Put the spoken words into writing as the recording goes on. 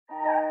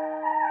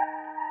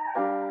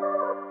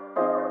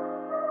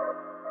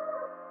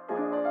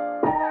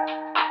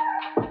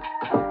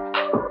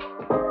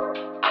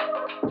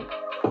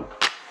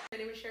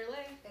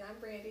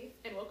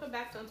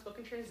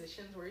Broken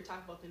Transitions, where we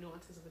talk about the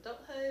nuances of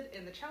adulthood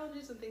and the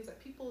challenges and things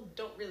that people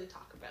don't really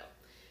talk about.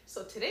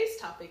 So today's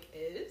topic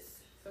is...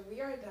 So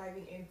we are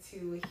diving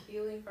into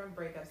healing from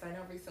breakups. I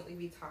know recently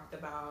we talked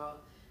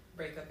about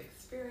breakup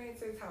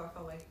experiences, how it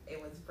felt like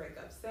it was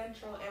breakup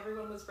central.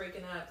 Everyone was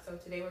breaking up. So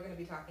today we're going to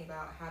be talking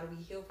about how do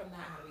we heal from that,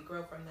 how do we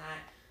grow from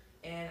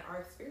that, and our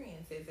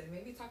experiences. And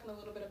maybe talking a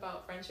little bit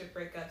about friendship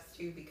breakups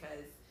too,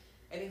 because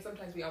I think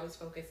sometimes we always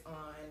focus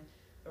on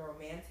the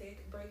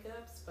romantic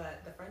breakups,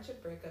 but the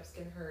friendship breakups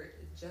can hurt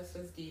just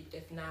as deep,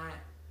 if not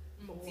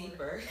more.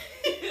 Deeper.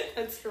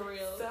 That's for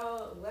real.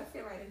 So let's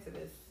get right into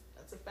this.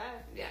 That's a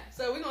fact. Yeah.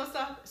 So we're going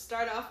to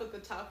start off with the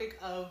topic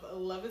of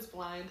Love is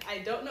Blind. I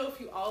don't know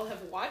if you all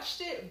have watched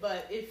it,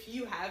 but if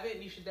you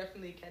haven't, you should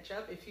definitely catch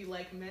up. If you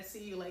like messy,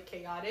 you like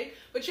chaotic,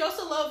 but you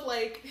also love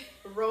like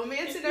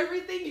romance and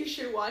everything, you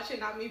should watch it,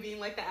 not me being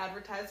like the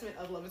advertisement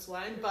of Love is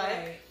Blind. But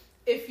right.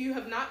 If you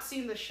have not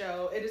seen the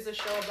show, it is a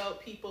show about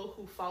people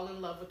who fall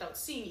in love without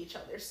seeing each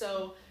other.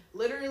 So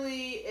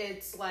literally,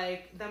 it's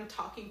like them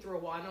talking through a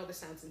wall. I know this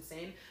sounds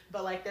insane,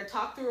 but like they're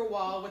talk through a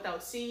wall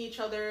without seeing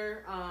each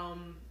other,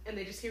 and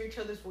they just hear each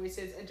other's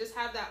voices and just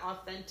have that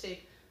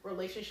authentic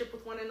relationship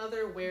with one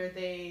another where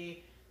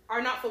they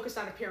are not focused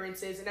on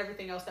appearances and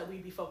everything else that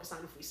we'd be focused on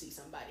if we see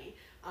somebody,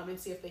 and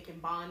see if they can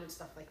bond and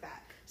stuff like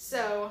that.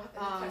 So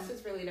the test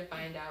is really to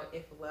find out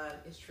if love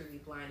is truly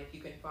blind, if you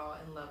can fall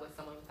in love with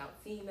someone without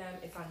seeing them.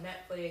 It's on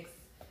Netflix.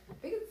 I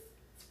think it's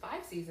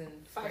 5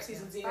 seasons. 5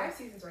 seasons, yeah. 5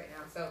 seasons right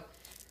now. So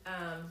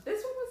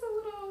this one was a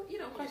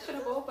little,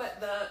 questionable, but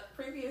the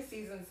previous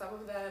season, some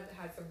of them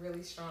had some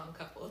really strong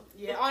couples.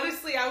 Yeah,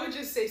 honestly, I would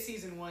just say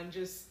season 1.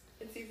 Just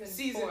in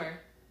season 4.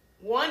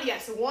 1,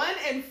 yes, 1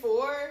 and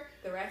 4.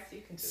 The rest you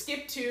can just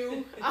skip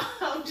 2.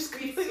 Just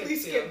Please completely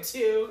skip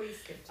 2. Please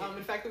skip 2.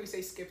 In fact, that we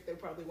say skip, they'll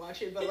probably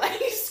watch it, but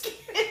like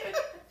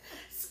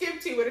skip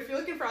 2. But if you're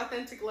looking for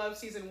authentic love,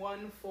 season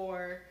 1,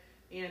 4,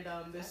 and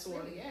this That's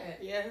one, really it.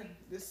 yeah,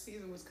 this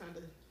season was kind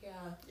of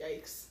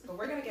yikes. But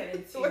we're gonna get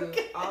into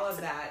all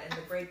of that and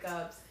the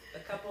breakups, the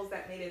couples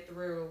that made it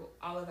through,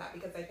 all of that,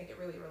 because I think it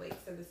really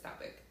relates to this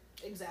topic.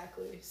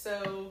 Exactly.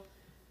 So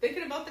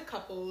thinking about the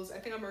couples, I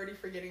think I'm already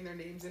forgetting their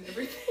names and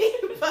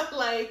everything, but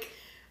like,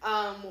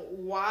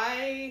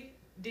 why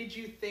did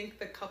you think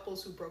the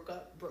couples who broke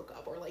up,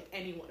 or like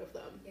any one of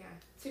them? Yeah.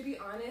 To be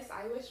honest,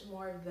 I wish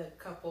more of the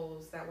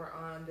couples that were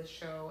on the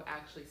show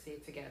actually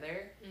stayed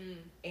together.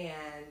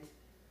 And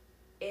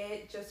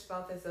it just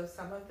felt as though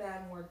some of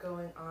them were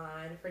going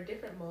on for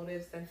different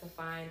motives than to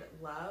find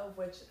love,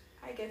 which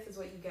I guess is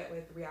what you get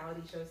with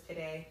reality shows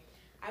today.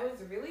 I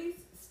was really,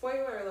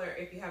 spoiler alert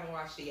if you haven't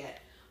watched it yet,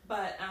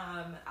 but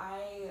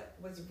I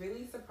was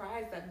really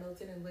surprised that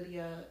Milton and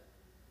Lydia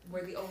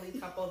were the only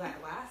couple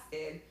that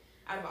lasted.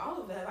 Out of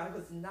all of them, I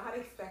was not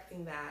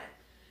expecting that.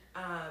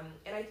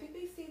 And I think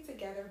they stayed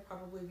together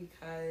probably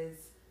because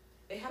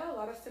they had a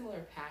lot of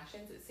similar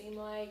passions, it seemed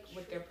like,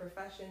 with their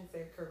professions,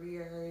 their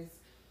careers.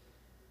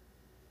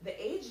 The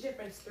age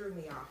difference threw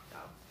me off,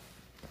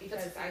 though,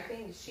 because I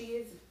think she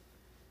is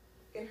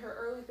in her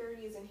early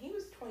 30s and he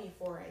was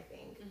 24, I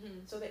think.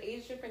 So the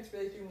age difference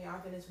really threw me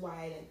off, and is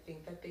why I didn't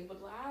think that they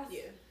would last.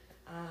 Yeah.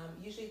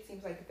 Usually it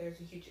seems like if there's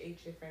a huge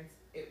age difference,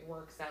 it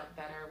works out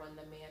better when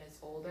the man is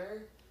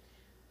older.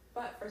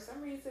 But for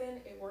some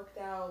reason, it worked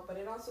out. But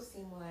it also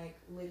seemed like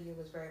Lydia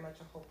was very much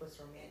a hopeless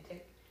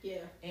romantic.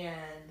 Yeah.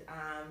 And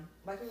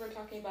like we were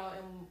talking about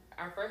in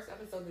our first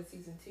episode of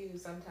season 2,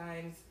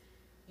 sometimes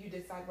you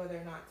decide whether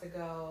or not to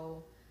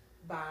go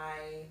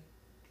by,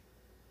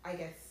 I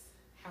guess,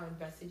 how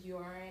invested you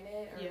are in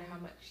it, or how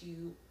much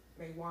you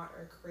may want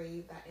or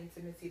crave that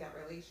intimacy, that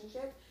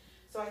relationship.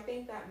 So I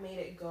think that made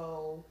it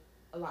go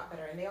a lot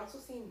better. And they also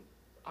seem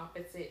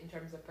opposite in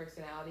terms of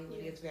personality.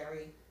 Lydia's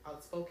very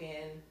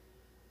outspoken,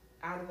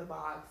 out of the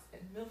box,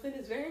 and Milton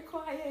is very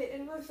quiet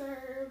and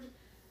reserved,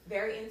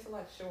 very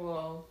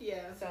intellectual.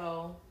 Yeah.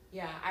 So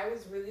yeah, I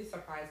was really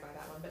surprised by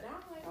that one. But now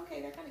I'm like,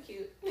 okay, they're kind of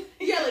cute.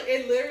 Yeah, like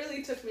it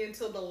literally took me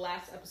until the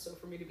last episode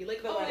for me to be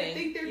like, The wedding. I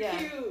think they're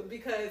cute,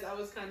 because I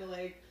was kind of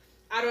like,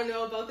 I don't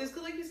know about this,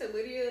 because like you said,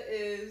 Lydia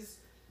is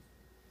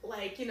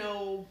like,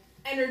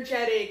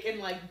 energetic and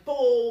like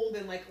bold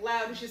and like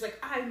loud, and she's like,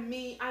 I'm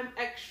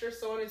extra,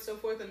 so on and so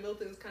forth, and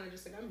Milton's kind of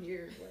just like, I'm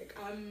here, like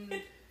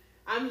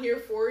I'm here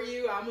for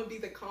you, I'm gonna be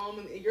the calm,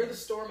 and you're the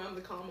storm, I'm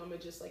the calm, I'm gonna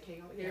just like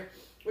hang out here,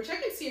 which I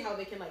can see how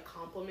they can like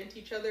complement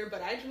each other.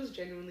 But I was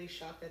genuinely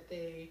shocked that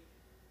they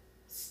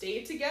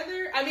stayed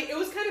together. I mean, it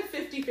was kind of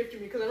 50-50 me,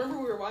 because I remember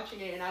we were watching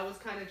it and I was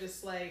kind of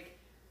just like,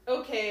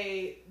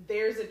 okay,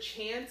 there's a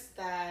chance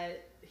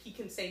that he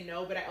can say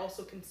no, but I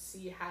also can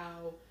see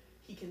how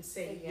he can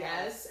say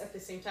yes at the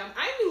same time.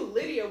 I knew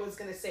Lydia was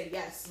gonna say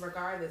yes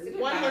regardless.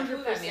 100%.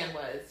 Who that man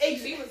was.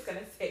 She was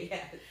gonna say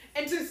yes.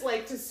 And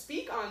to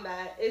speak on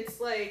that, it's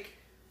like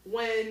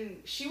when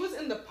she was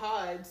in the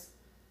pods,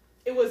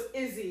 it was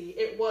Izzy,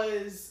 it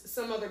was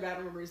some other guy, I don't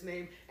remember his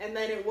name, and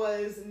then it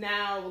was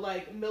now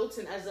like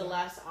Milton as the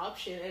last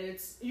option, and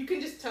you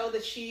can just tell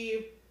that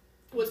she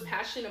was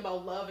passionate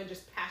about love and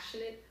just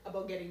passionate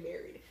about getting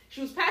married.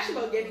 She was passionate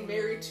about getting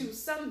married to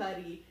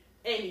somebody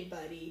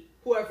anybody,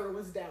 whoever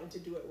was down to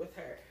do it with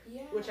her.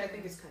 Yeah. Which I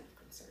think is kind of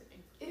concerning.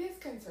 It is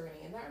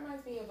concerning, and that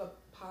reminds me of a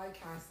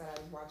podcast that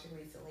I was watching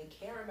recently.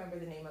 Can't remember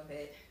the name of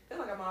it. I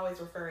feel like I'm always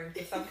referring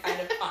to some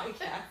kind of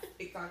podcast,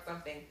 TikTok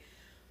something.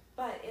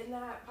 But in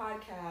that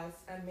podcast,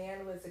 a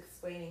man was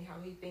explaining how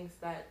he thinks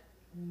that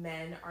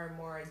men are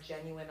more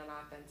genuine and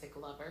authentic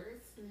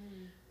lovers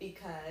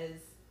because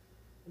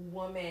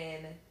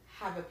women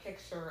have a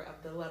picture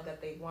of the love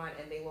that they want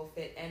and they will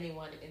fit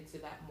anyone into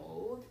that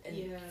mold and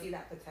see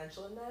that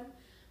potential in them.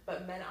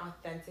 But men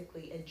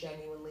authentically and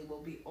genuinely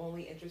will be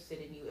only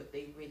interested in you if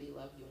they really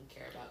love you and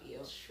care about you.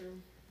 That's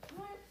true.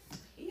 What?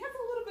 He has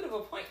a little bit of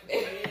a point there.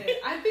 Yeah.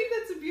 I think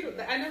that's a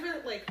beautiful. I never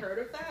heard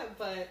of that,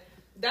 but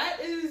that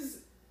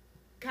is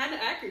kind of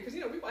accurate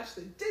because we watch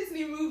the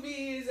Disney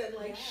movies and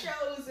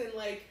shows and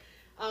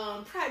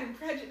Pride and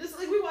Prejudice.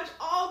 We watch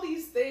all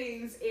these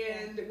things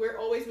and we're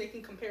always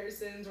making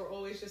comparisons. We're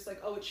always just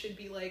oh, it should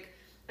be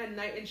a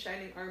knight in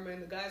shining armor,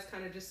 and the guy's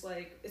kind of just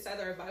it's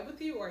either I vibe with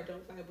you or I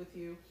don't vibe with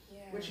you. Yeah.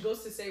 Which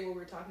goes to say what we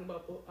were talking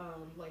about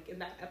in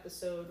that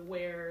episode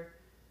where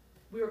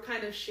we were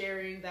kind of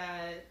sharing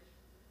that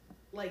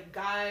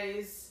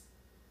guys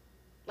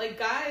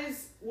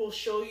will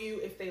show you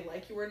if they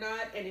like you or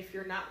not, and if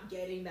you're not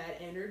getting that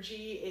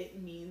energy,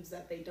 it means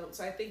that they don't.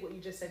 So I think what you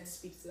just said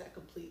speaks to that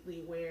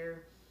completely,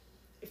 where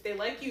if they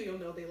like you, you'll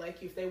know they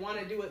like you. If they want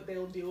to do it,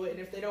 they'll do it. And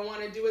if they don't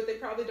want to do it, they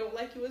probably don't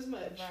like you as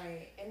much.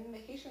 Right. And in the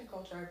Haitian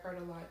culture, I've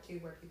heard a lot, too,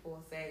 where people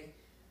will say,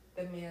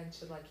 the man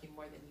should like you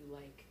more than you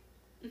like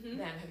them.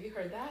 Have you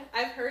heard that?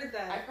 I've heard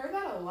that. I've heard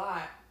that a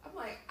lot. I'm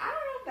like, I don't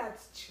know if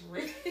that's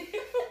true.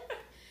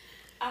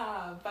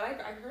 But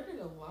I've heard it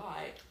a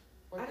lot,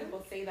 where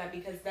people say that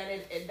because then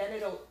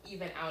it'll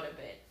even out a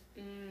bit.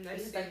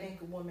 Because I think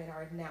women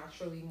are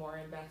naturally more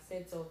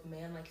invested, so if a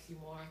man likes you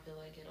more, I feel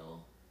like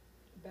it'll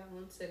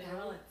balance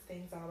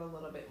things out a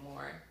little bit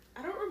more.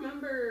 I don't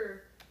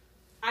remember.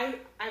 I've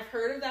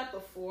heard of that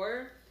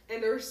before,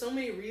 and there were so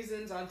many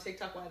reasons on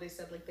TikTok why they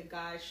said the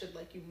guy should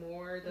like you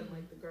more than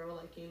the girl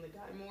liking the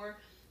guy more.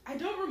 I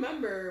don't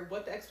remember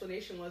what the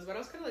explanation was, but I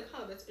was kind of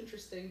huh, that's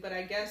interesting. But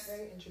I guess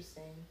very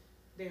interesting.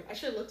 Damn, I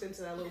should have looked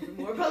into that a little bit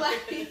more. But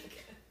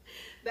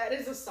that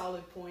is a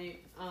solid point.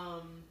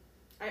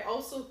 I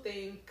also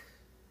think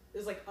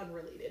is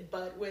unrelated,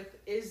 but with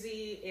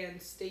Izzy and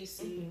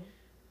Stacey.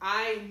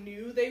 I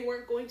knew they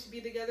weren't going to be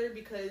together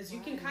because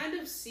you can kind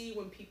of see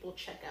when people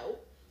check out.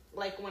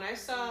 When I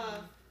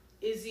saw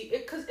Izzy,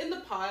 because in the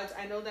pods,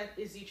 I know that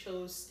Izzy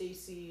chose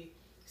Stacey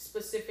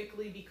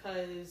specifically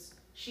because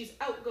she's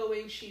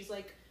outgoing, she's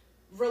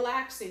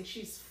relaxing,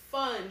 she's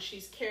fun,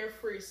 she's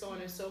carefree, so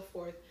on and so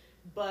forth.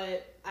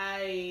 But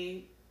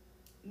I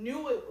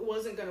knew it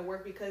wasn't going to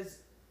work because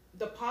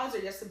the pods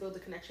are just to build a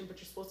connection, but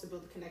you're supposed to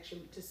build a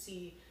connection to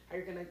see how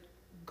you're going to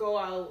go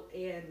out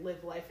and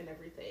live life and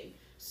everything.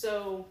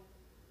 So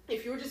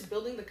if you were just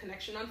building the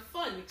connection on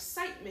fun,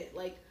 excitement,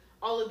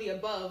 all of the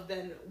above,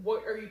 then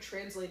what are you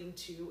translating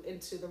to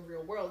into the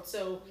real world?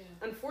 So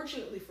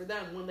unfortunately for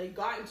them, when they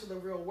got into the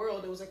real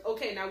world, it was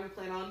okay, now we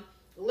plan on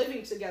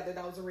living together.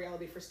 That was a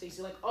reality for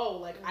Stacey. I don't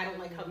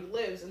like how he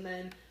lives. And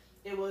then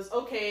it was,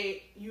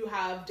 okay, you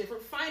have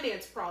different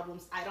finance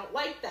problems. I don't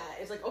like that.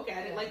 It's okay,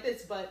 I didn't like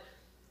this, but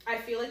I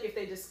feel if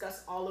they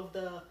discuss all of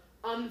the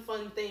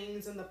unfun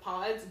things in the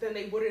pods, then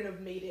they wouldn't have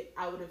made it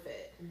out of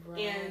it. Right.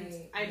 And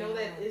I know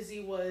that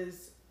Izzy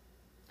was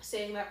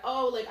saying that,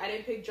 I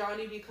didn't pick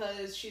Johnny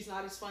because she's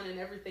not as fun and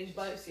everything,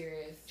 but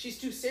she's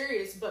too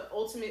serious. But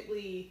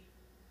ultimately,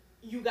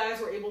 you guys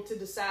were able to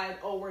decide,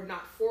 we're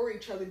not for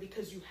each other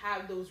because you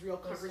have those real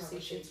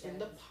conversations in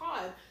the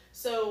pod.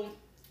 So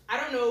I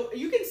don't know,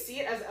 you can see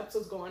it as the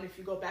episodes go on if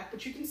you go back,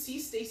 but you can see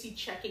Stacey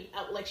checking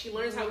out. She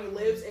learns how he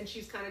lives, and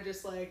she's kind of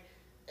just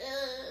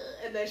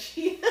and then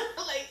she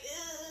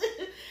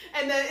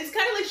and then it's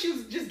kind of she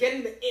was just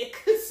getting the ick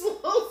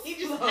slowly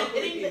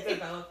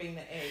developing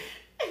the ick.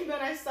 And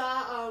then I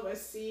saw a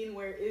scene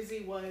where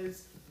Izzy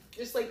was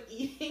just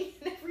eating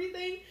and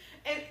everything,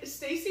 and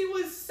Stacey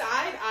was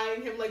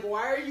side-eyeing him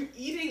why are you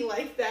eating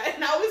like that?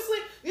 And I was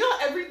how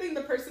everything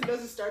the person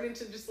does is starting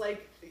to just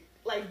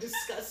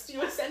disgust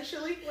you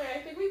essentially. Wait, I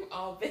think we've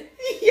all been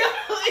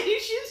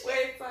she's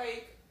where it's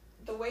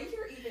the way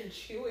you're even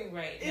chewing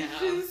right now. It's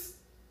just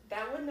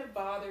that wouldn't have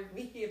bothered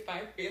me if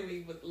I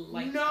really would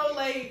like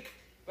you.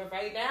 But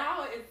right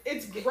now,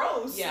 it's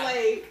gross. Yeah.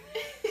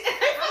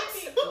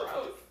 It's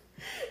gross.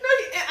 No,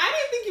 I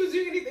didn't think he was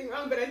doing anything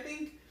wrong, but I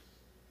think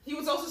he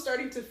was also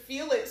starting to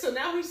feel it. So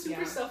now he's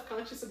super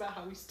self-conscious about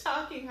how he's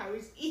talking, how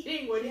he's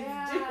eating, what he's doing.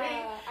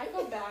 I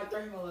feel bad for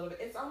him a little bit.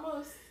 It's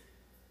almost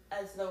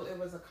as though it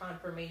was a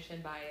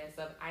confirmation bias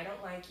of, I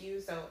don't like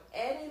you, so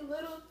any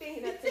little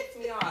thing that ticks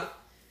me off,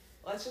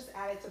 let's just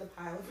add it to the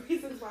pile of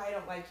reasons why I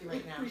don't like you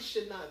right now. We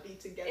should not be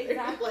together.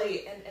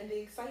 Exactly. And the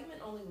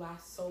excitement only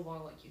lasts so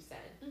long, like you said.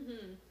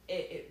 Mm-hmm.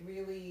 It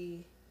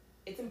really,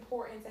 it's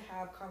important to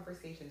have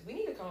conversations. We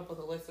need to come up with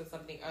a list of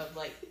something of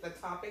the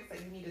topics that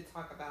you need to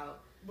talk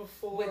about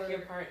before with your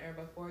partner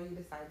before you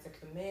decide to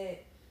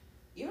commit.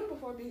 even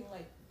before being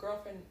like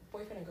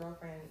boyfriend and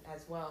girlfriend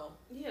as well.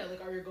 Yeah,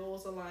 like, are your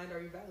goals aligned? Are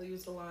your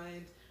values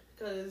aligned?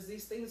 Because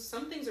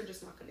some things are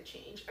just not going to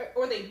change,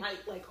 or they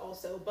might, like,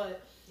 also,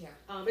 but yeah,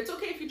 it's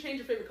okay if you change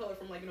your favorite color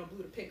from, like,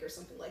 blue to pink or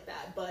something like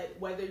that, but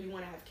whether you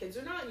want to have kids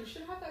or not, you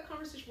should have that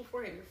conversation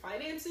beforehand. Your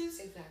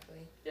finances, exactly.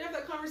 You have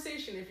that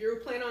conversation. If you're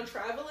planning on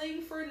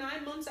traveling for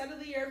 9 months out of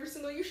the year every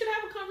single, you should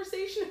have a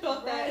conversation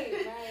about that.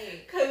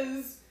 Right.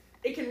 Because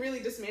it can really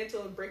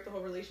dismantle and break the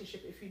whole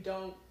relationship if you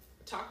don't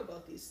talk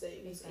about these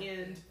things. Exactly.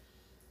 And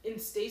in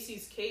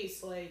Stacy's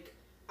case, like,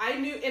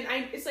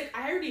 it's like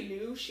I already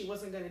knew she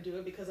wasn't going to do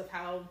it because of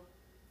how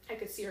I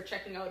could see her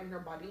checking out in her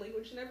body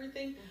language and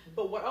everything. Mm-hmm.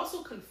 But what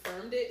also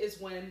confirmed it is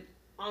when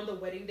on the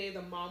wedding day,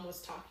 the mom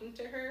was talking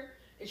to her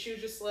and she was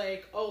just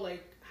like, oh,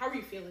 like, how are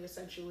you feeling,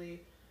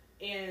 essentially?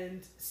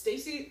 And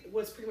Stacy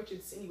was pretty much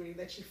insinuating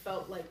that she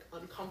felt, like,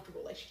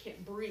 uncomfortable, like she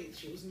can't breathe.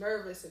 She was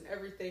nervous and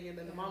everything. And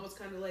then the mom was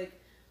kind of like,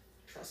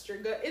 trust your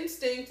gut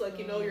instinct. Like,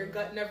 your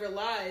gut never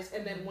lies.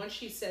 And then once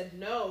she said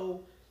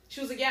no, she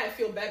was like, yeah, I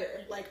feel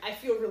better. Like, I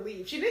feel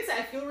relieved. She didn't say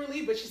I feel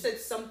relieved, but she said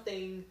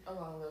something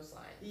along those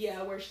lines.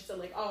 Yeah, where she said,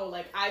 like, oh,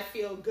 like, I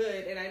feel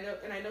good. And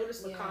I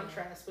noticed the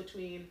contrast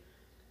between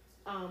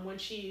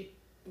what she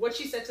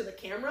said to the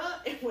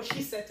camera and what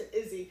she said to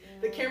Izzy.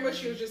 The camera,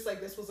 she was just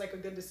like, this was, like, a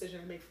good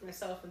decision I make for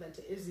myself. And then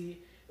to Izzy,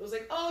 it was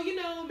like,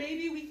 oh,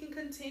 maybe we can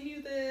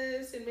continue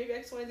this and maybe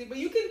X, Y, and Z. But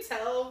you can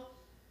tell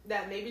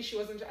that maybe she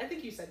wasn't, I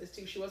think you said this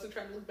too, she wasn't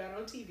trying to look bad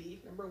on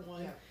TV, number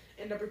one. Yeah.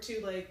 And number two,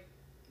 like,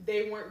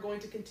 they weren't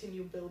going to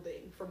continue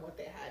building from what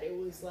they had. It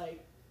was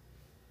like,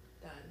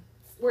 done.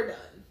 We're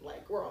done.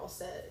 Like, we're all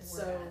set.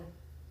 We're done.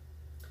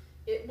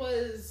 It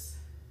was,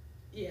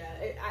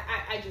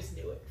 I just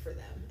knew it for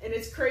them. And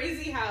it's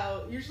crazy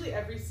how usually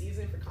every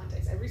season, for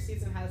context, every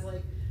season has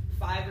like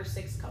 5 or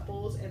 6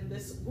 couples and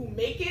who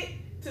make it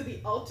to the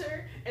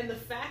altar. And the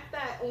fact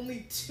that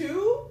only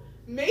 2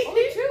 made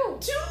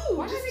it. 2!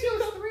 Why did it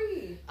go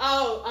 3?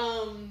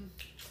 Oh,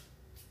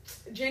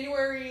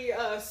 January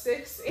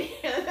 6th,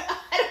 and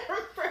I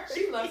don't remember.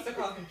 She loves to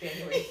call him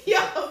January 6th.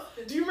 Yo,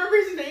 do you remember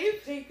his name?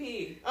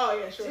 JP. Oh,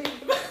 yeah, sure.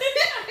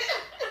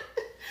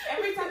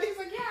 Every time she's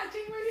like, yeah,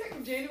 January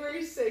 6th.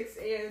 January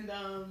 6th, and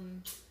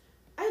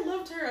I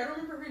loved her. I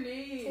don't remember her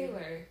name.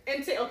 Taylor.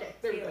 And okay,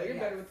 there we go. You're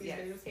better with these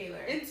names. Taylor.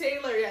 And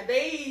Taylor, yeah,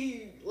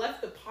 they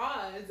left the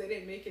pods. They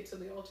didn't make it to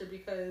the altar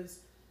because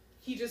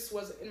he just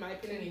wasn't, in my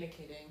opinion,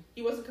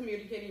 he wasn't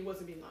communicating. He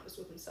wasn't being honest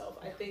with himself.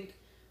 No. I think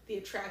the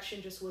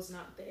attraction just was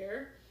not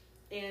there,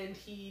 and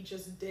he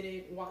just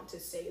didn't want to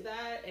say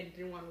that and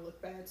didn't want to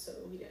look bad, so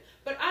he didn't.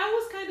 But I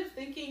was kind of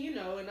thinking, in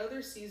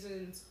other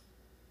seasons,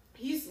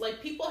 he's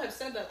like, people have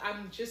said that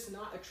I'm just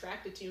not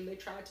attracted to him. They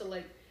tried to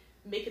like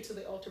make it to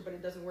the altar, but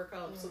it doesn't work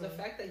out. So the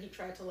fact that he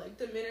tried to like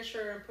diminish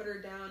her and put her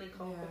down and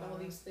call up all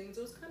these things,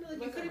 it was kind of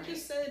like, you could have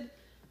just said,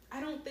 I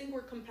don't think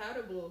we're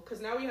compatible,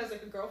 because now he has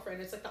like a girlfriend.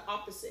 It's like the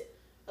opposite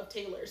of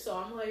Taylor. So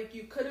I'm like,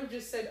 you could have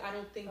just said, I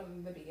don't think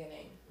from the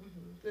beginning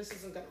this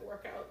isn't gonna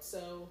work out.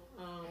 So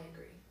I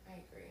agree.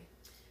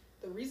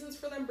 The reasons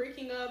for them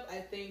breaking up, I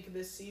think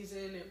this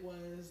season it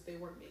was they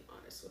weren't being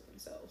honest with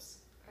themselves.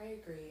 I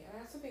agree. And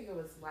I also think it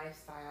was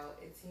lifestyle.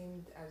 It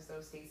seemed as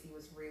though Stacey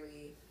was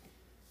really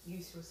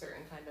used to a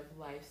certain kind of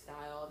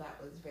lifestyle that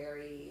was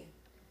very,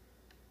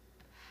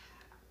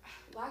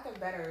 lack of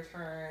better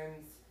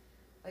terms,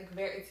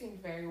 it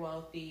seemed very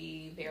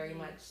wealthy, very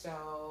much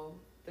so.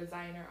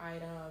 Designer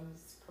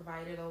items,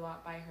 provided a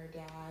lot by her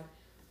dad.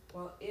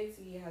 Well,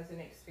 Izzy has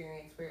an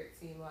experience where it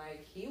seemed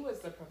like he was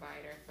the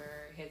provider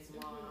for his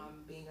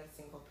mom, being a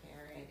single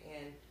parent,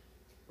 and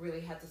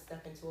really had to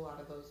step into a lot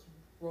of those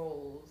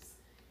roles,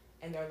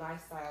 and their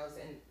lifestyles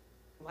and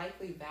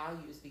likely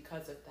values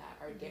because of that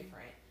are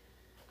different.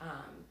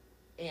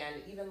 And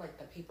even like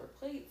the paper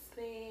plates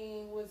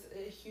thing was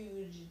a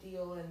huge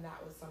deal, and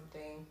that was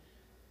something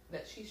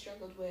that she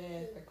struggled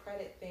with. The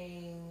credit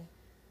thing,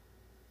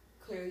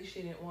 clearly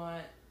she didn't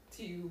want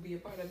to be a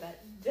part of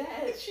that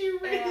debt. She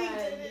really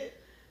didn't.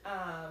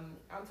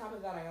 On top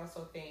of that, I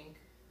also think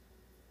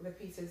the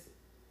pieces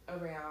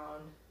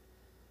around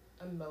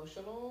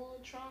emotional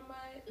trauma,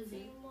 it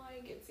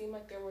seemed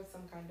like there was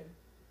some kind of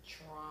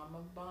trauma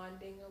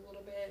bonding a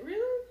little bit.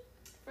 Really?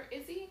 For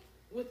Izzy?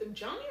 With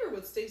Johnny or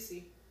with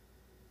Stacey?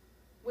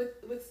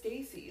 With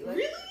Stacey.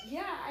 Really?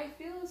 Yeah, I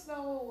feel as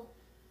though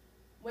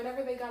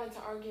whenever they got into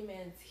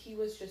arguments, he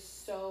was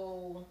just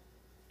so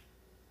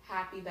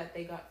happy that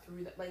they got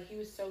through that. Like, he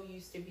was so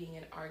used to being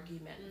in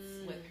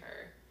arguments with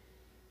her.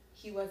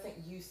 He wasn't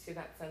used to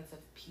that sense of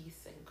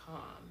peace and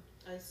calm.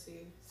 I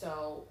see.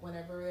 So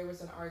whenever there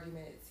was an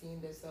argument, it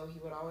seemed as though he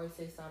would always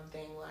say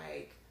something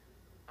like,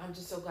 I'm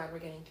just so glad we're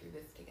getting through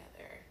this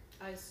together.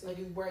 I see. Like,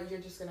 you're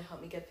just going to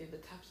help me get through the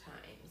tough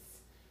times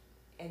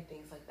and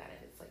things like that. And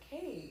it's like,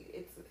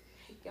 hey,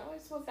 y'all are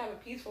supposed to have a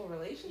peaceful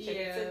relationship.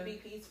 Yeah. It should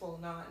be peaceful,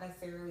 not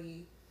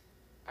necessarily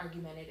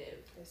argumentative.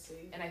 I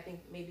see. And I think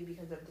maybe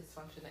because of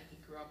dysfunction that he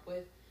grew up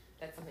with,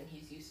 that's something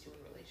he's used to in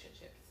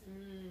relationships.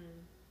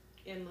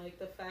 And like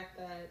the fact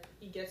that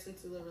he gets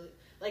into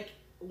like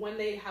when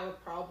they have a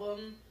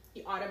problem,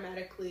 he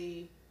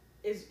automatically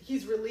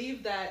he's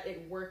relieved that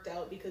it worked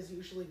out, because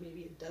usually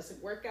maybe it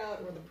doesn't work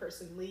out, or the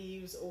person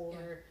leaves,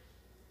 or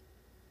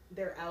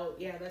they're out.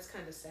 Yeah, that's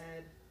kind of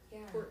sad. Yeah.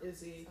 Poor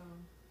Izzy. So.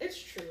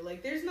 It's true.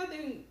 Like, there's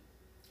nothing.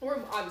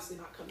 We're obviously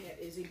not coming at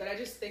Izzy, but I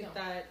just think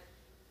that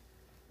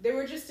they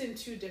were just in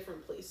two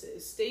different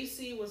places.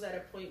 Stacey was at a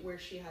point where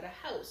she had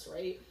a house,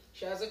 right?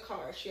 She has a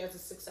car. She has a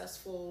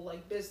successful,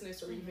 like,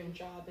 business or even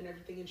job and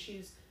everything. And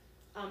she's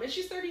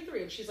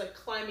 33, and she's, like,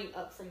 climbing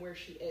up from where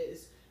she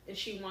is. And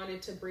she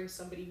wanted to bring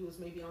somebody who was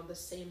maybe on the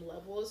same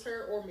level as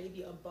her, or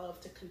maybe above,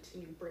 to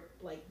continue,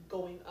 like,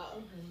 going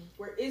up.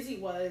 Where Izzy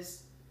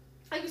was,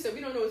 like you said,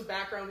 we don't know his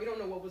background. We don't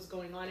know what was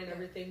going on and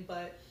everything,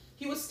 but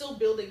he was still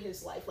building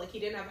his life. Like, he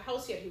didn't have a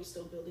house yet. He was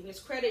still building his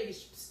credit.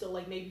 He's still,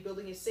 like, maybe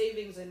building his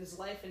savings and his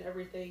life and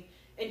everything.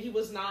 And he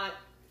was not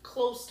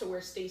close to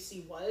where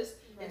Stacey was.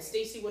 Right. And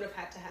Stacey would have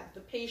had to have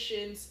the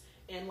patience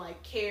and,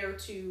 like, care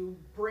to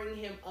bring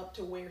him up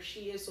to where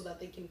she is, so that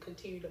they can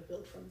continue to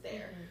build from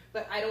there.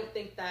 But I don't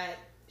think that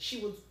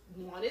she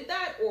wanted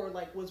that, or,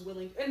 like, was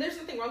willing. And there's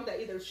nothing wrong with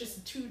that either. It's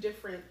just two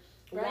different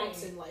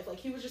wants in life. Like,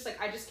 he was just like,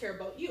 I just care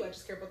about you. I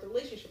just care about the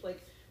relationship.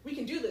 Like, we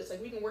can do this.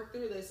 Like, we can work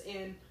through this.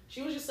 And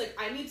she was just like,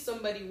 I need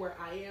somebody where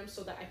I am,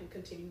 so that I can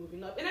continue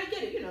moving up. And I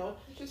get it, you know.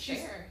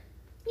 She's fair.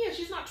 Yeah,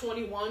 she's not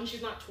 21.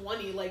 She's not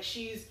 20. Like,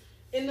 she's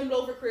in the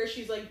middle of her career.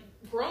 She's, like,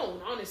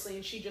 grown, honestly,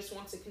 and she just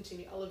wants to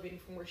continue elevating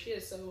from where she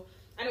is. So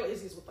I know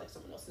Izzy's with, like,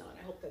 someone else now, and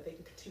I hope that they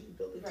can continue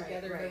building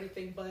together and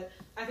everything. But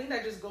I think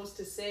that just goes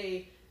to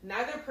say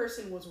neither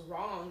person was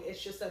wrong.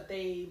 It's just that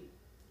they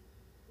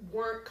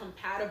weren't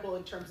compatible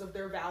in terms of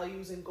their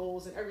values and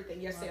goals and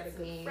everything. Yes, they had a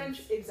good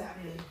friendship.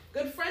 Exactly.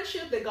 Good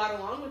friendship. They got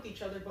along with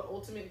each other, but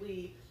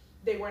ultimately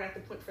they weren't at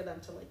the point for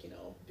them to, like, you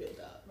know, build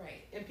up.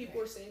 Right. And people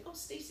were saying, oh,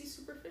 Stacey's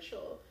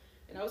superficial.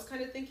 And I was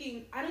kind of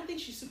thinking, I don't think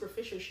she's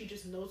superficial. She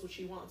just knows what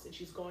she wants, and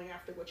she's going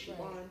after what she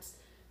wants.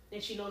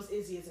 And she knows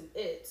Izzy isn't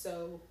it.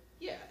 So,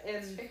 yeah. And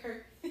it's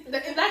fair. And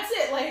that's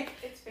it. Like,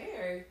 it's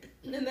fair.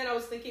 And then I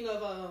was thinking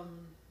of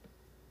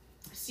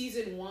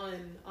season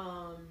 1.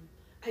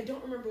 I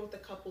don't remember what the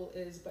couple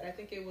is, but I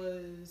think it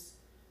was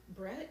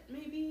Brett,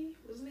 maybe?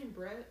 Was his name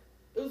Brett?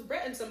 It was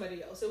Brett and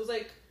somebody else. It was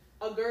like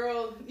a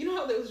girl. You know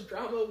how there was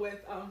drama with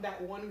that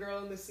one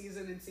girl in the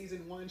season, in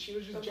season 1? She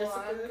was just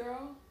Jessica. The blonde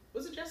girl?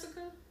 Was it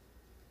Jessica?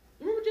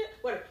 Remember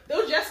whatever. There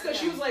was Jessica. Yeah.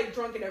 She was, like,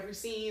 drunk in every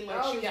scene.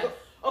 Like, she was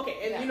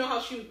okay, and you know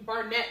how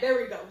Barnett. There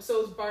we go. So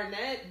it was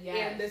Barnett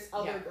and this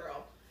other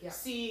girl. Yeah.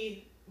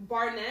 See,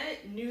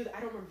 Barnett knew that. I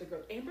don't remember the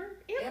girl. Amber.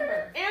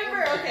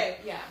 Okay.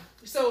 Yeah.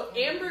 So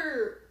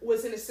Amber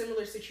was in a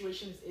similar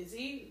situation as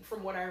Izzy,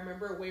 from what I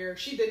remember, where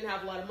she didn't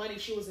have a lot of money.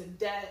 She was in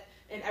debt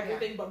and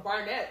everything. But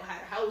Barnett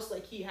had a house,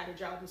 like, he had a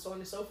job and so on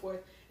and so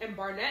forth. And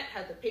Barnett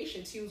had the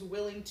patience. He was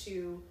willing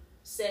to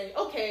say,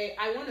 okay,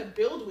 I want to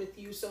build with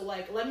you. So,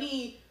 like, let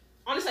me.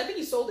 Honestly, I think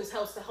he sold his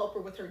house to help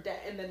her with her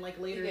debt, and then, like,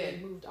 later they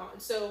moved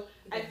on. So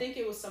I think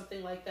it was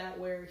something like that,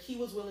 where he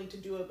was willing to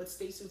do it, but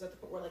Stacey was at the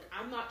point where, like,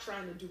 I'm not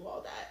trying to do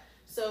all that.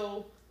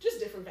 So just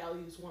different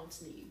values,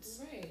 wants,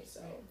 needs. Right. So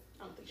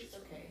I don't think she's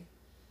okay.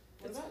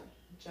 What about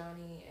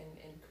Johnny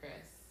and Chris?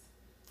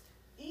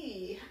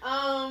 The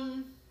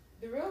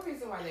real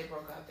reason why they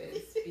broke up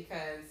is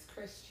because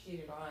Chris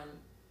cheated on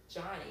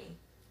Johnny.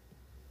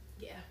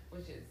 Yeah.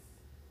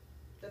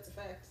 That's a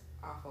fact.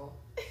 Awful.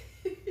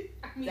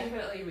 I mean,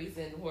 definitely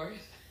reason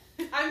worth.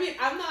 I mean,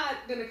 I'm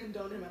not gonna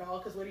condone him at all,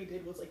 because what he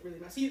did was, like, really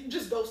messy. He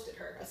just ghosted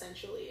her,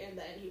 essentially, and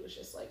then he was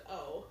just like,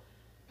 oh,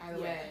 by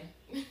the way,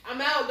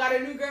 I'm out, got a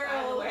new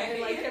girl,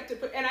 and, like, kept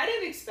it and I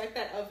didn't expect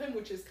that of him,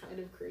 which is kind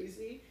of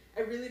crazy.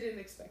 I really didn't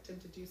expect him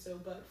to do so,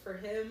 but for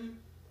him,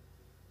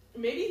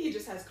 maybe he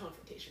just has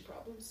confrontation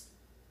problems.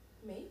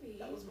 Maybe.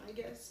 That was my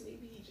guess.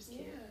 Maybe he just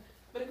can't.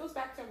 But it goes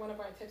back to one of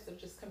our tips of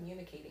just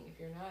communicating. If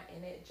you're not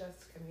in it,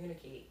 just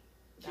communicate.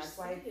 That's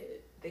why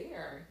it's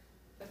there.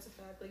 That's a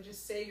fact. Like,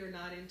 just say you're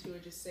not into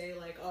it. Just say,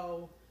 like,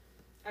 oh,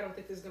 I don't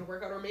think this is going to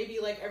work out. Or maybe,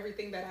 like,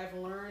 everything that I've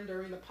learned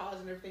during the pause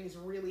and everything is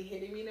really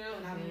hitting me now,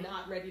 and I'm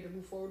not ready to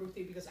move forward with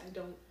you because I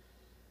don't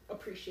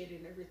appreciate it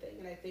and everything.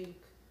 And I think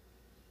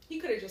he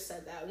could have just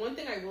said that. One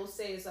thing I will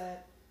say is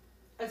that,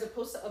 as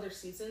opposed to other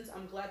seasons,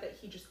 I'm glad that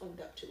he just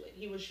owned up to it.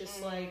 He was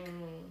just like,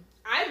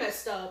 I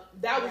messed up.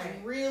 That was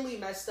really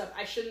messed up.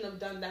 I shouldn't have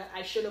done that.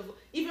 I should have,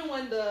 even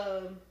when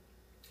the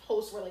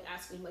hosts were, like,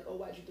 asking him, like, oh,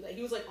 why'd you do that?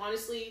 He was like,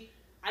 honestly,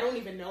 I don't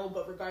even know,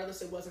 but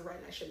regardless, it wasn't right,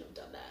 and I shouldn't have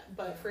done that.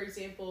 But for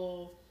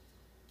example,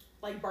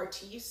 like,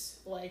 Bartise,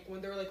 like,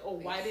 when they were like, oh,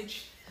 why did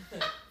you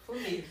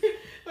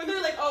when they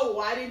were like, oh,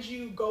 why did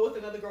you go with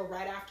another girl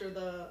right after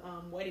the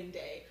wedding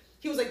day?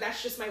 He was like,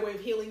 that's just my way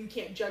of healing. You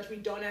can't judge me.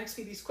 Don't ask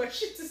me these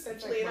questions,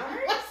 essentially. Like, why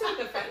are you so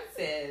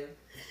defensive?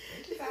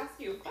 I just ask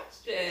you a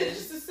question. It's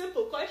just a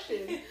simple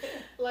question.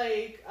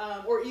 Like,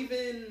 or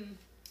even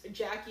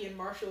Jackie and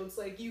Marshall, it's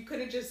like, you could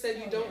have just said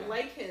you don't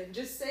like him.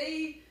 Just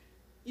say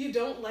you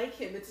don't like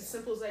him. It's as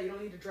simple as that. You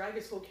don't need to drag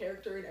his whole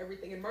character and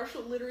everything. And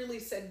Marshall literally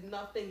said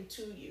nothing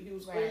to you. He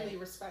was only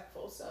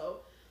respectful.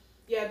 So,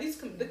 yeah,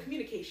 the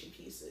communication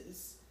piece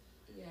is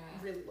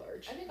really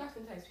large. I think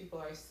oftentimes people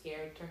are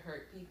scared to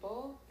hurt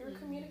people through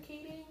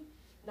communicating.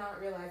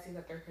 not realizing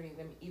that they're hurting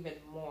them even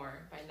more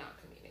by not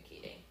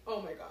communicating.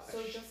 Oh my gosh.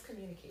 So just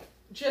communicate.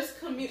 Just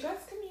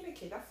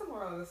communicate. That's the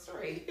moral of the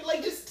story.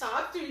 Like, just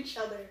talk to each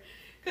other.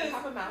 You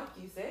have a mouth,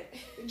 use it.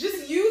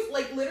 Just use,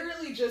 like,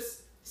 literally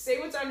just say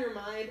what's on your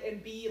mind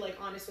and be, like,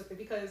 honest with it.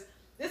 Because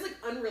this is, like,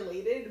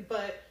 unrelated,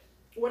 but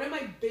one of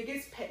my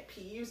biggest pet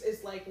peeves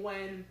is, like,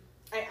 when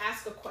I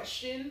ask a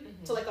question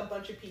to, like, a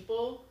bunch of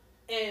people,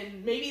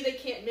 and maybe they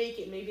can't make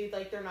it, maybe,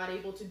 like, they're not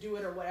able to do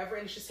it or whatever,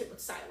 and it's just hit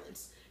with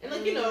silence. And,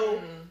 like, you know,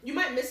 you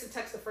might miss the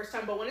text the first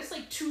time, but when it's,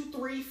 like, 2,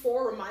 3,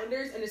 4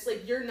 reminders, and it's,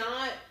 like, you're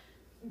not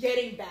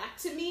getting back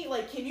to me,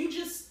 like, can you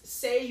just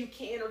say you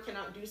can or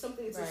cannot do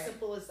something? It's as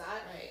simple as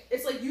that. Right.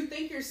 It's like, you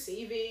think you're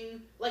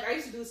saving, like, I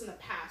used to do this in the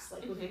past,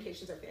 like, with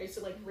vacations and everything. I used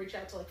to, like, reach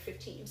out to, like,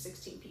 15,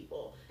 16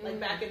 people, like,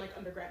 back in, like,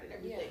 undergrad and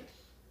everything.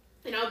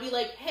 Yeah. And I would be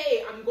like,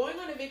 hey, I'm going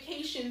on a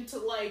vacation to,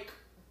 like,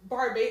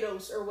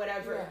 Barbados or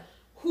whatever. Yeah.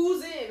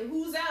 Who's in?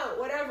 Who's out?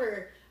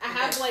 Whatever. I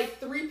have, like,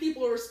 3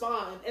 people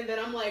respond, and then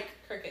I'm like,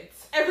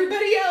 crickets.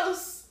 Everybody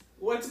else,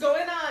 what's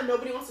going on?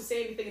 Nobody wants to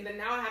say anything, and then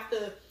now I have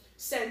to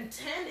send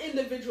 10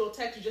 individual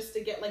texts just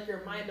to get, like,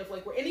 your mind of,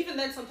 like, where, and even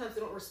then sometimes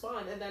they don't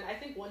respond. And then I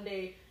think one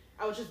day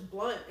I was just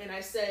blunt and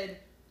I said,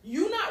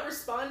 you not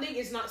responding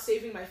is not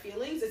saving my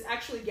feelings, it's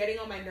actually getting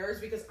on my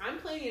nerves, because I'm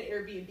planning an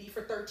Airbnb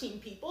for 13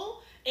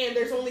 people and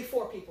there's only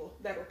 4 people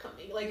that are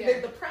coming.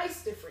 Like, the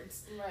price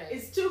difference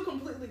is 2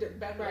 completely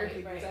different.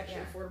 Airbnb is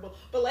actually affordable,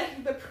 but,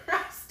 like, the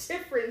price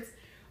difference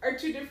are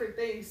 2 different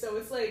things. So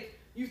it's like,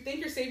 you think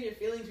you're saving your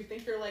feelings, you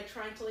think you're, like,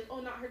 trying to, like,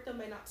 oh, not hurt them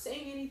by not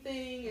saying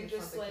anything, and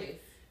just,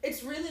 like,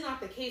 it's really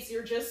not the case.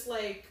 You're just,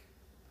 like,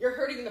 you're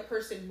hurting the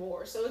person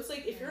more. So it's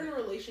like, if you're in a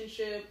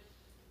relationship,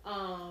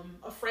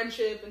 a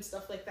friendship and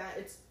stuff like that,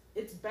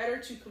 it's better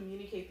to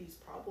communicate these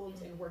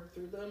problems and work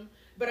through them.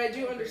 But I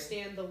do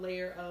understand the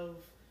layer of,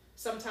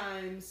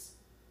 sometimes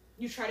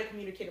you try to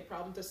communicate a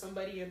problem to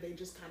somebody and they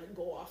just kind of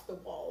go off the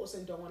walls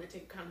and don't want to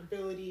take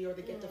accountability, or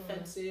they get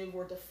defensive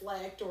or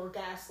deflect or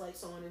gaslight,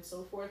 so on and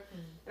so forth.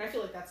 And I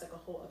feel like that's, like, a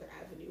whole other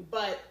avenue.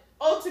 But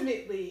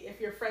ultimately, if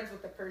you're friends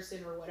with the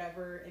person or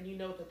whatever, and you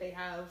know that they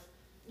have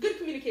good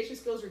communication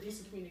skills or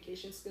decent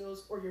communication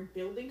skills, or you're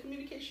building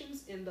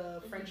communications in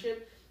the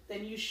friendship,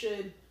 then you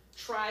should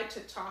try to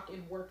talk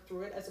and work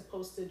through it, as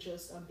opposed to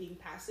just being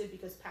passive,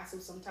 because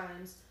passive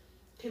sometimes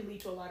can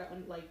lead to a lot of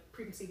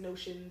preconceived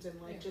notions and,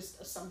 like,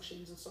 just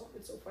assumptions and so on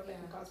and so forth that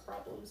can cause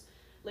problems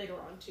later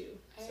on too.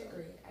 I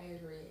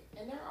agree.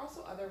 And there are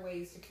also other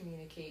ways to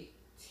communicate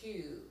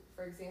too.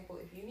 For example,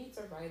 if you need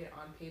to write it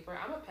on paper,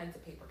 I'm a pen to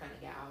paper kind of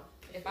gal.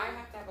 If I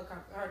have to have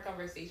a hard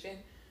conversation,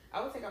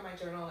 I will take out my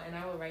journal and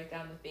I will write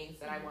down the things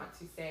that I want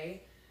to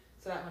say,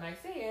 so that when I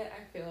say it,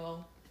 I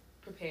feel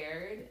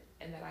prepared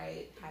and that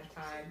I had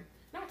time,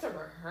 not to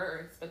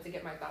rehearse, but to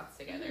get my thoughts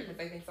together. Because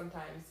I think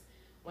sometimes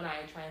when I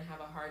try and have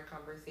a hard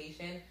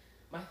conversation,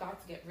 my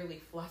thoughts get really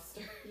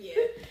flustered. Yeah.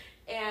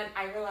 And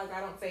I realize I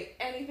don't say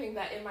anything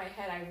that in my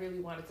head I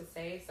really wanted to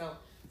say. So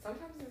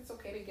sometimes it's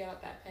okay to get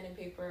out that pen and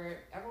paper.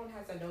 Everyone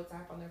has a notes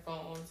app on their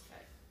phones.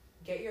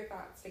 Get your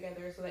thoughts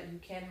together so that you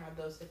can have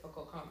those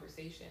difficult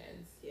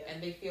conversations. Yeah.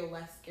 And they feel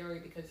less scary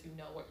because you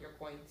know what you're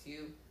going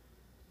to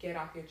get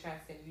off your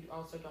chest, and you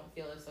also don't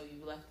feel as though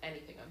you left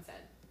anything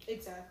unsaid.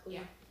 Exactly.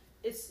 Yeah.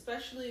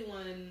 Especially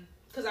when,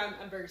 because I'm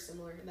very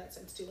similar in that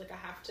sense too. Like, I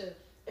have to,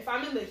 if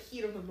I'm in the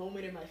heat of the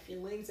moment in my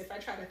feelings, if I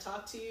try to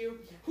talk to you,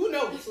 who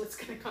knows what's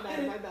going to come out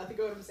of my mouth, you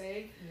know what I'm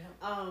saying?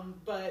 Yeah.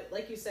 But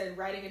like you said,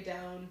 writing it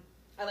down,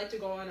 I like to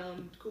go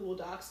on Google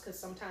Docs, because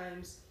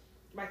sometimes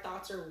my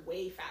thoughts are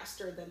way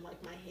faster than,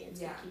 like, my hands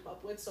can keep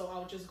up with. So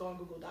I'll just go on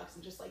Google Docs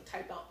and just, like,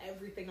 type out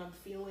everything I'm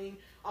feeling,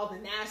 all the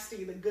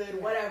nasty, the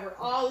good, whatever,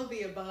 all of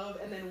the above.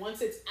 And then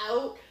once it's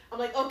out, I'm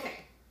like,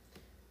 okay,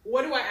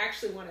 what do I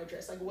actually want to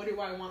address? Like, what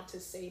do I want to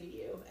say to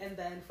you? And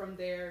then from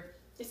there,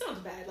 it sounds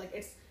bad. Like,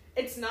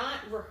 it's not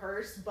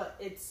rehearsed, but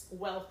it's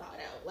well thought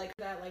out. Like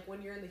that, like,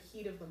 when you're in the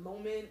heat of the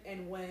moment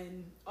and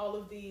when all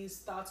of these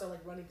thoughts are,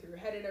 like, running through your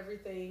head and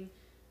everything,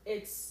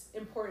 it's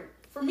important,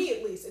 for me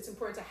at least, it's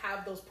important to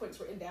have those points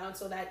written down,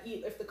 so that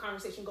if the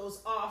conversation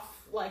goes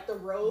off, like, the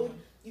road,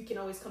 you can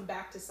always come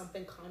back to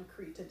something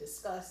concrete to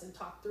discuss and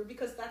talk through,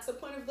 because that's the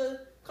point of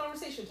the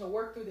conversation, to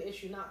work through the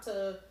issue, not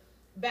to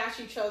bash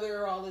each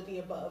other or all of the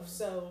above.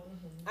 So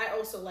I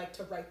also like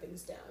to write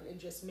things down and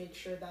just make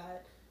sure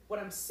that what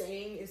I'm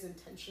saying is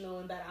intentional,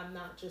 and that I'm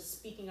not just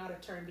speaking out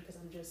of turn because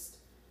I'm just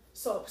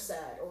so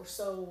upset or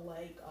so,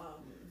 like,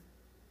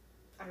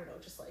 I don't know,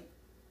 just, like,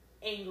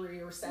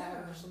 angry or sad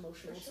or just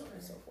emotional, so on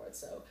and so forth.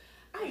 So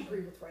I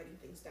agree with writing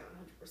things down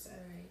 100%.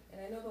 Right.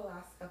 And I know the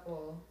last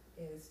couple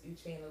is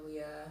Uche and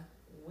Aaliyah.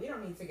 We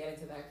don't need to get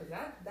into that, because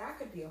that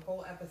could be a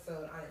whole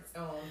episode on its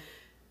own.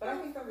 But I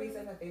think the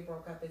reason that they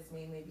broke up is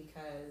mainly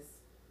because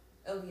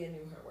Aaliyah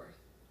knew her worth.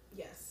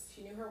 Yes.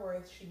 She knew her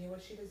worth, she knew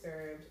what she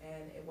deserved,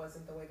 and it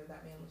wasn't the way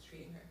that man was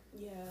treating her.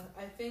 Yeah,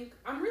 I think,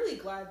 I'm really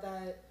glad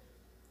that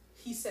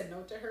he said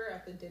no to her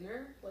at the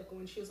dinner. Like,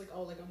 when she was like,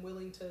 oh, like, I'm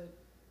willing to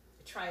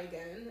try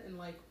again and,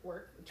 like,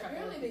 work.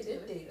 Apparently they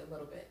did date a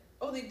little bit.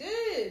 Oh, they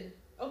did?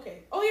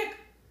 Okay. Oh, yeah.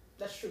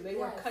 That's true. They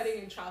were cutting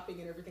and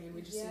chopping and everything, and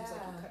it just seems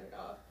like you cut it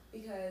off.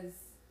 Because,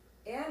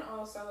 and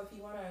also, if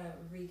you want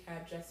to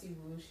recap Jessie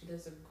Woo, she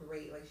does a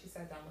great, like, she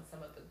sat down with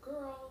some of the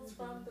girls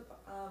from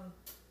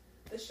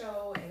the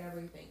show and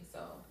everything. So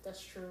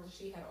that's true.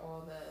 She had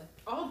all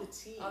the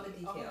tea, all the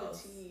details. All the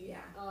tea. Yeah.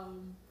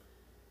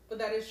 But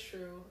that is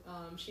true.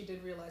 She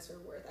did realize her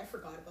worth. I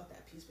forgot about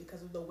that piece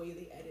because of the way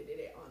they edited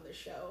it on the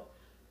show.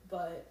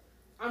 But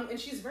and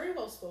she's very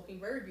well spoken,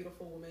 very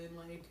beautiful woman.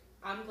 Like,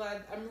 I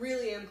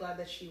really am glad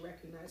that she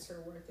recognized her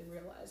worth and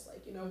realized,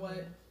 like, you know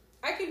what,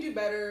 I can do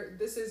better.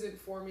 This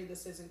isn't for me.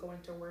 This isn't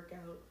going to work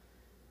out.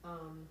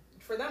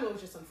 For them, it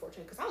was just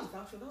unfortunate because I was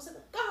vouching. I was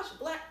like, gosh,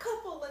 black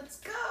couple, let's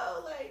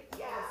go. Like,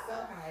 yeah. It was so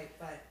high,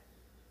 but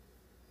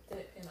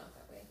didn't pan out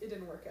that way. It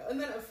didn't work out.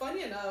 And then,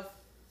 funny enough,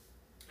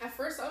 at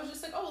first I was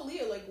just like, oh,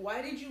 Leah, like,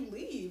 why did you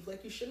leave?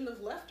 Like, you shouldn't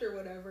have left or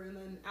whatever. And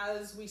then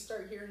as we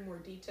start hearing more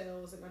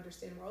details and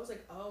understand more, I was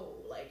like, oh,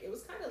 like, it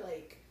was kind of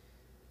like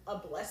a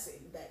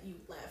blessing that you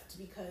left,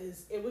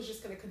 because it was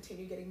just going to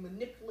continue getting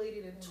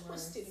manipulated and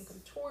twisted and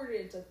contorted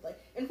into, like,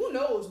 and who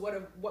knows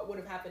what would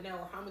have happened now,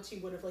 or how much he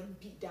would have, like,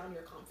 beat down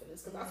your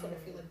confidence, because that's what I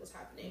feel like was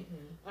happening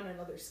on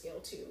another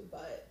scale too.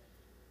 But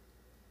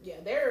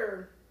yeah,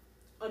 they're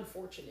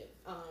unfortunate.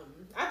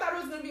 I thought it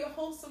was going to be a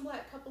wholesome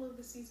black couple of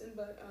the season,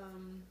 but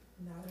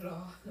not at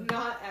all.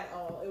 Not at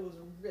all. It was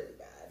really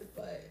bad,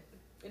 but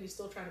and he's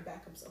still trying to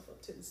back himself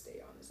up to this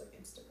day on his, like,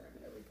 Instagram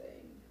and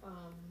everything.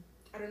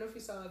 I don't know if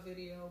you saw a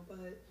video,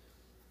 but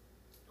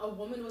a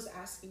woman was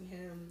asking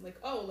him, like,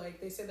 oh, like,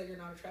 they say that you're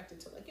not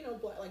attracted to, like, you know,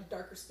 black, like,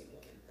 darker skinned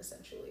women,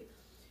 essentially.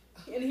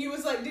 And he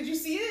was like, did you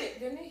see it?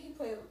 Didn't he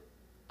play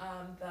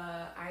the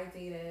I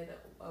dated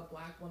a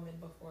black woman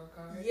before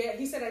card? Yeah,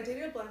 he said, I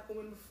dated a black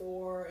woman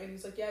before, and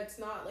he's like, yeah, it's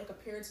not, like,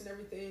 appearance and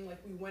everything, like,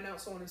 we went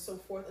out, so on and so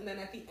forth. And then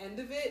at the end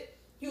of it,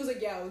 he was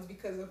like, yeah, it was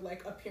because of,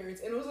 like,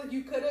 appearance. And it was like,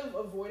 you could have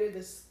avoided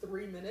this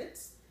 3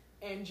 minutes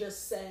and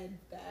just said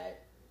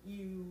that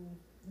you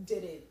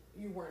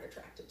weren't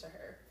attracted to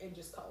her and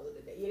just call it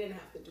a day. You didn't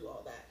have to do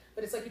all that.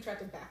 But it's like he tried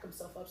to back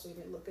himself up so he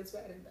didn't look as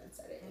bad, and then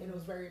said it. And it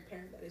was very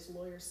apparent that his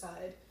lawyer's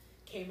side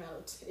came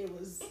out.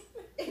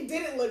 It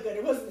didn't look good.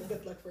 It wasn't a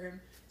good look for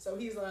him. So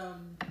he's,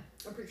 I'm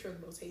pretty sure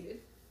the most hated.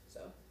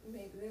 So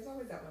maybe there's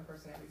always that one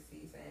person every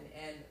season,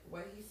 and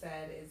what he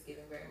said is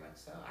giving very much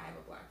so. I have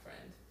a black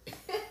friend.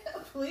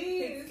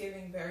 Please. It's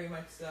giving very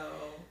much so.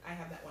 I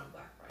have that one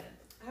black friend.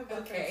 I have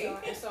black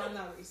friends, so I'm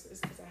not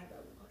racist because I have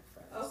that one black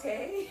friend.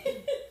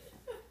 Okay.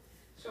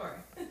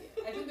 Sure. Yeah,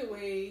 I think the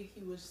way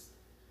he was,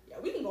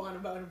 we can go on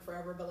about him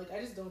forever, but, like,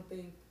 I just don't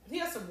think he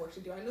has some work to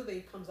do. I know that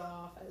he comes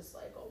off as,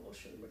 like,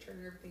 emotionally mature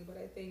and everything, but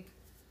I think,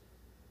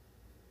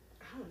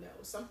 I don't know,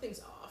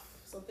 something's off.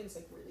 Something's,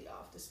 like, really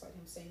off, despite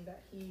him saying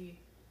that he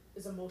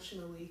is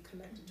emotionally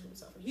connected to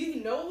himself. He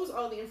knows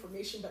all the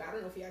information, but I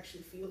don't know if he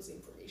actually feels the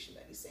information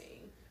that he's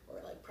saying or,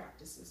 like,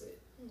 practices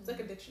it. It's like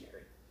a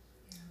dictionary.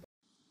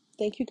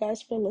 Thank you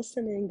guys for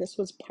listening. This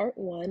was part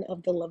 1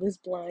 of the Love is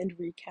Blind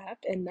recap,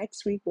 and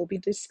next week we'll be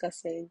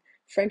discussing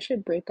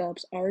friendship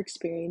breakups, our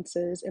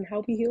experiences, and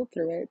how we healed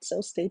through it,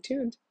 so stay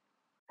tuned.